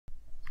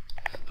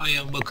Hi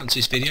and welcome to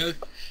this video.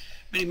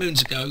 Many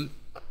moons ago,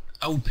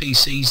 old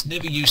PCs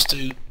never used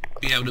to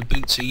be able to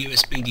boot to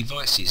USB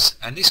devices,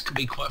 and this can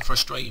be quite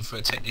frustrating for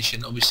a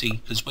technician, obviously,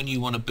 because when you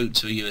want to boot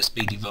to a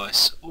USB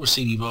device or a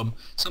CD-ROM,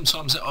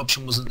 sometimes that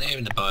option wasn't there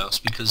in the BIOS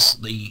because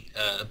the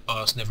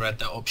BIOS never had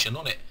that option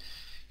on it.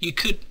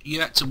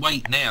 You had to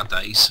wait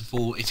nowadays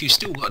for, if you've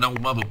still got an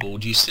old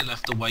motherboard, you still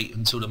have to wait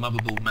until the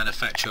motherboard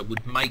manufacturer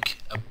would make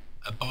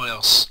a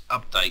BIOS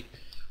update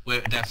where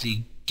it would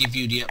actually give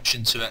you the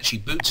option to actually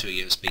boot to a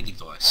USB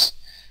device.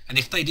 And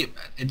if they did,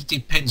 it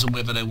depends on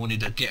whether they wanted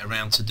to get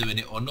around to doing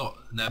it or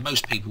not. Now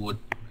most people would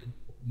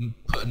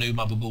put a new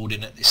motherboard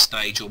in at this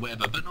stage or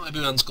whatever, but not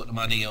everyone's got the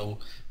money, or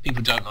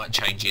people don't like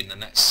changing,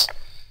 and that's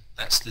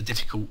the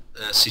difficult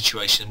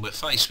situation we're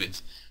faced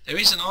with. There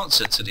is an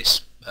answer to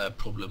this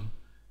problem,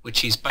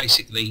 which is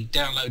basically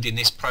downloading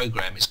this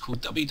program. It's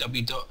called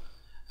www.plop.at,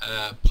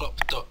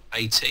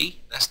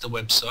 that's the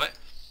website,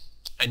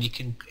 and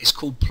it's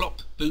called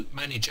PLoP Boot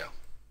Manager.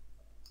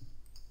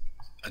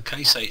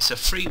 Okay, so it's a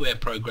freeware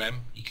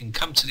program. You can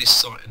come to this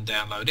site and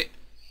download it,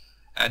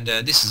 and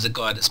this is the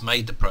guy that's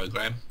made the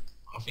program.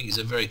 I think he's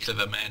a very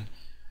clever man.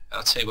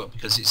 I'll tell you what,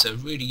 because it's a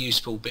really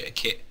useful bit of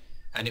kit,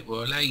 and it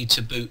will allow you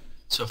to boot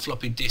to a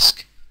floppy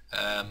disk,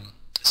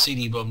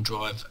 CD-ROM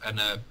drive,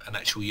 and an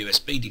actual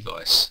USB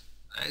device.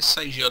 It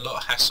saves you a lot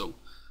of hassle.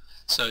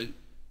 So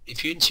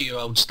if you're into your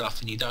old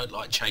stuff and you don't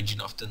like changing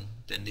often,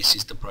 then this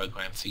is the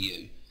program for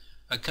you.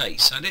 Okay,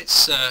 so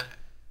let's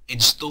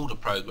install the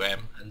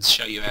program and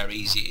show you how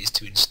easy it is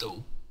to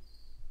install.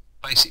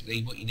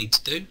 Basically what you need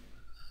to do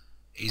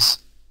is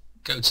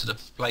go to the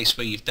place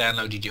where you've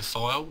downloaded your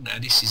file. Now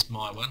this is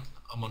my one.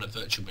 I'm on a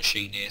virtual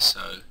machine here,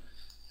 so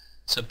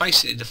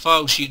basically the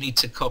files you need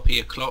to copy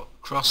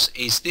across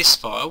is this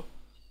file,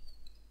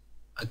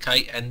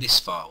 okay, and this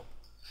file.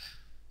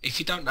 If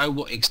you don't know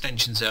what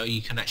extensions are,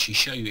 you can actually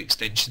show you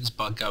extensions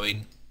by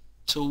going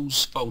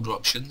Tools, Folder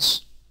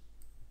Options,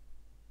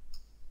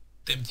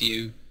 then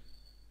View,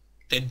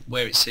 then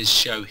where it says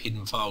Show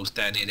Hidden Files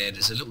down here,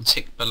 there's a little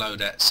tick below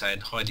that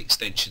saying Hide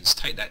Extensions.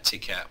 Take that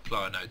tick out,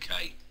 apply and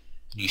OK,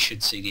 and you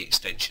should see the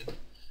extension.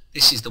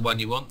 This is the one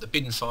you want, the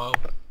bin file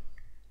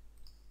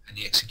and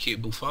the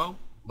executable file.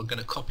 We're going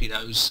to copy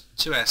those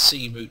to our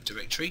C root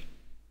directory,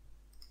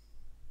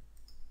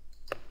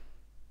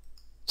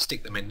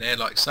 stick them in there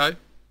like so.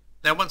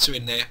 Now once we're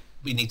in there,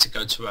 we need to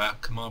go to our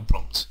command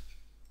prompt.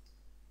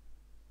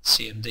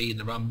 CMD in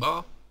the run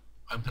bar,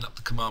 open up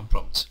the command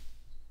prompt.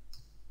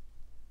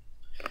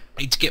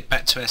 We need to get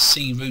back to our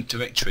C root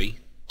directory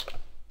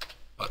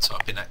by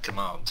typing that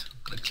command. I'm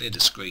going to clear the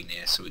screen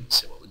here so we can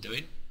see what we're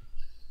doing.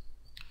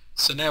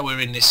 So now we're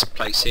in this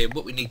place here.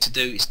 What we need to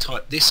do is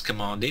type this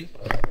command in,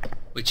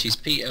 which is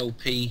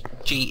PLoP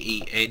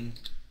gen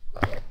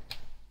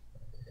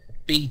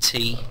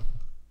bt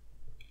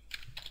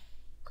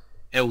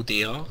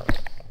LDR.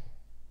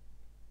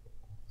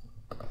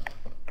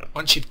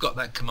 Once you've got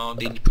that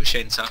command in, you push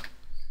enter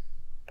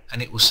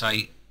and it will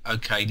say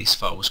okay, this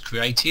file was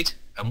created,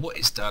 and what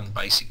it's done,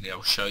 basically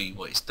I'll show you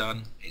what it's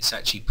done. It's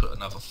actually put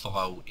another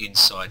file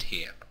inside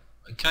here.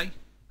 Okay,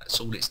 that's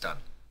all it's done.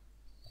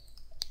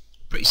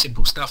 Pretty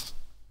simple stuff.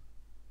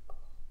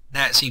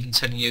 Now it's even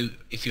telling you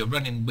if you're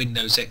running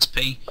Windows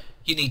XP,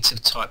 you need to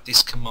type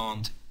this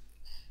command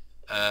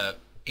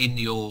in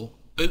your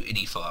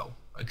boot.ini file.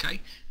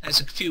 Okay, there's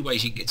a few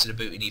ways you can get to the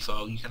boot.ini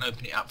file. You can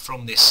open it up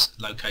from this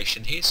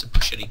location here, so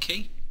push any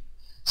key.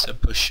 So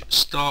push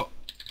start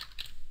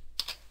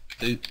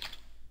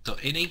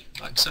boot.ini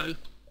like so.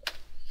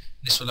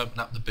 This will open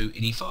up the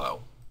boot.ini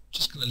file.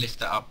 Just going to lift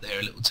that up there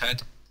a little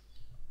tad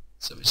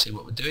so we see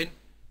what we're doing.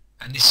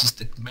 And this is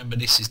remember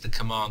this is the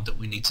command that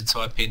we need to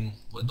type in,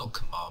 well not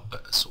command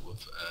but a sort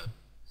of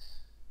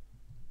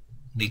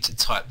need to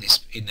type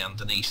this in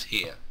underneath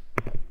here.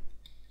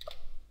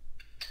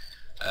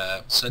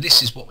 So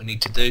this is what we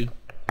need to do.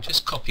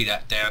 Just copy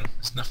that down.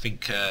 There's nothing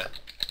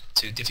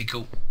too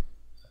difficult.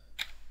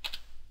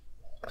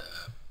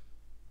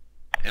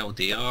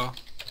 LDR.bin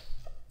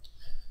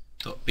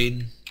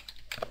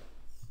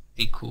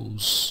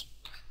equals.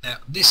 Now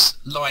this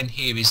line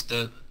here is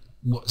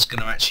what's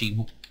going to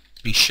actually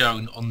be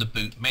shown on the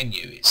boot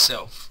menu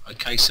itself.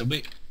 Okay, so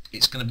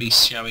it's going to be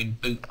showing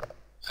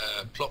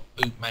PLoP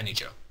Boot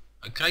Manager.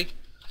 Okay,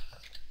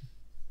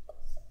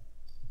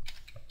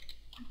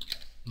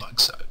 like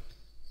so.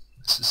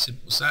 It's as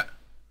simple as that.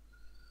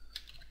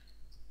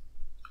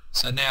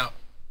 So now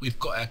we've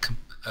got our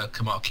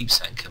command. I keep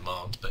saying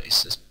command, but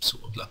it's just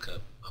sort of like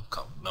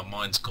my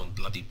mind's gone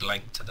bloody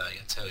blank today,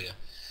 I tell you.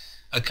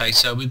 Okay,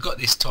 so we've got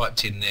this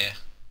typed in there,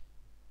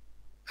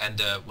 and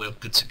we're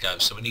good to go.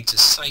 So we need to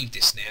save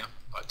this now,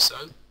 like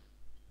so.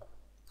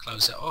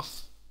 Close that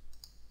off.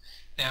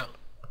 Now,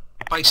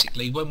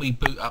 basically, when we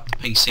boot up the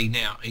PC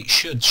now, it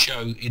should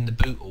show in the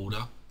boot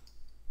order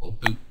or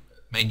boot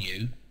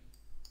menu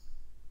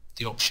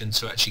the option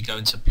to actually go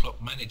into PLoP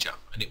Manager,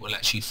 and it will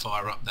actually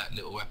fire up that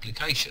little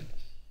application,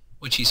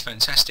 which is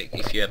fantastic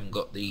if you haven't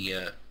got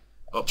the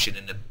option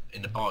in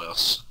the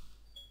BIOS.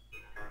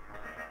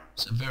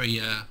 It's a very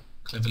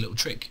clever little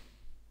trick.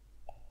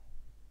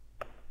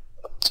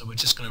 So we're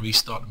just going to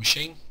restart the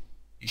machine.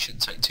 It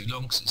shouldn't take too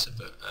long because it's a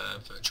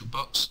virtual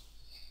box.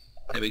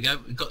 There we go,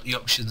 we've got the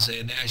options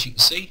there now. As you can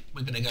see,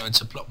 we're going to go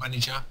into PLoP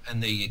Manager,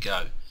 and there you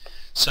go.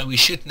 So we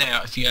should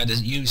now, if you had a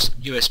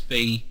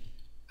USB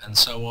and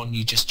so on,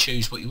 you just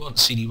choose what you want: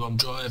 CD-ROM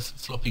drive,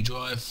 floppy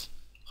drive,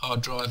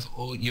 hard drive,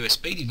 or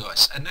USB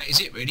device, and that is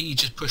it really. You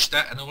just push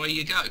that and away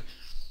you go.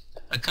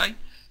 Okay,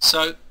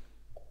 so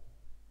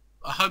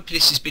I hope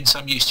this has been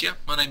some use to you.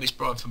 My name is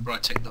Brian from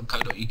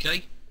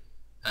Britec.co.uk.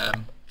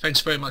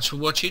 Thanks very much for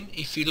watching.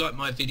 If you like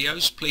my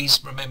videos,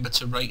 please remember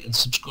to rate and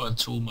subscribe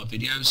to all my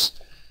videos,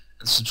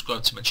 and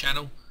subscribe to my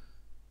channel.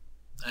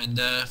 And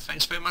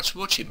thanks very much for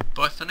watching.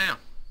 Bye for now.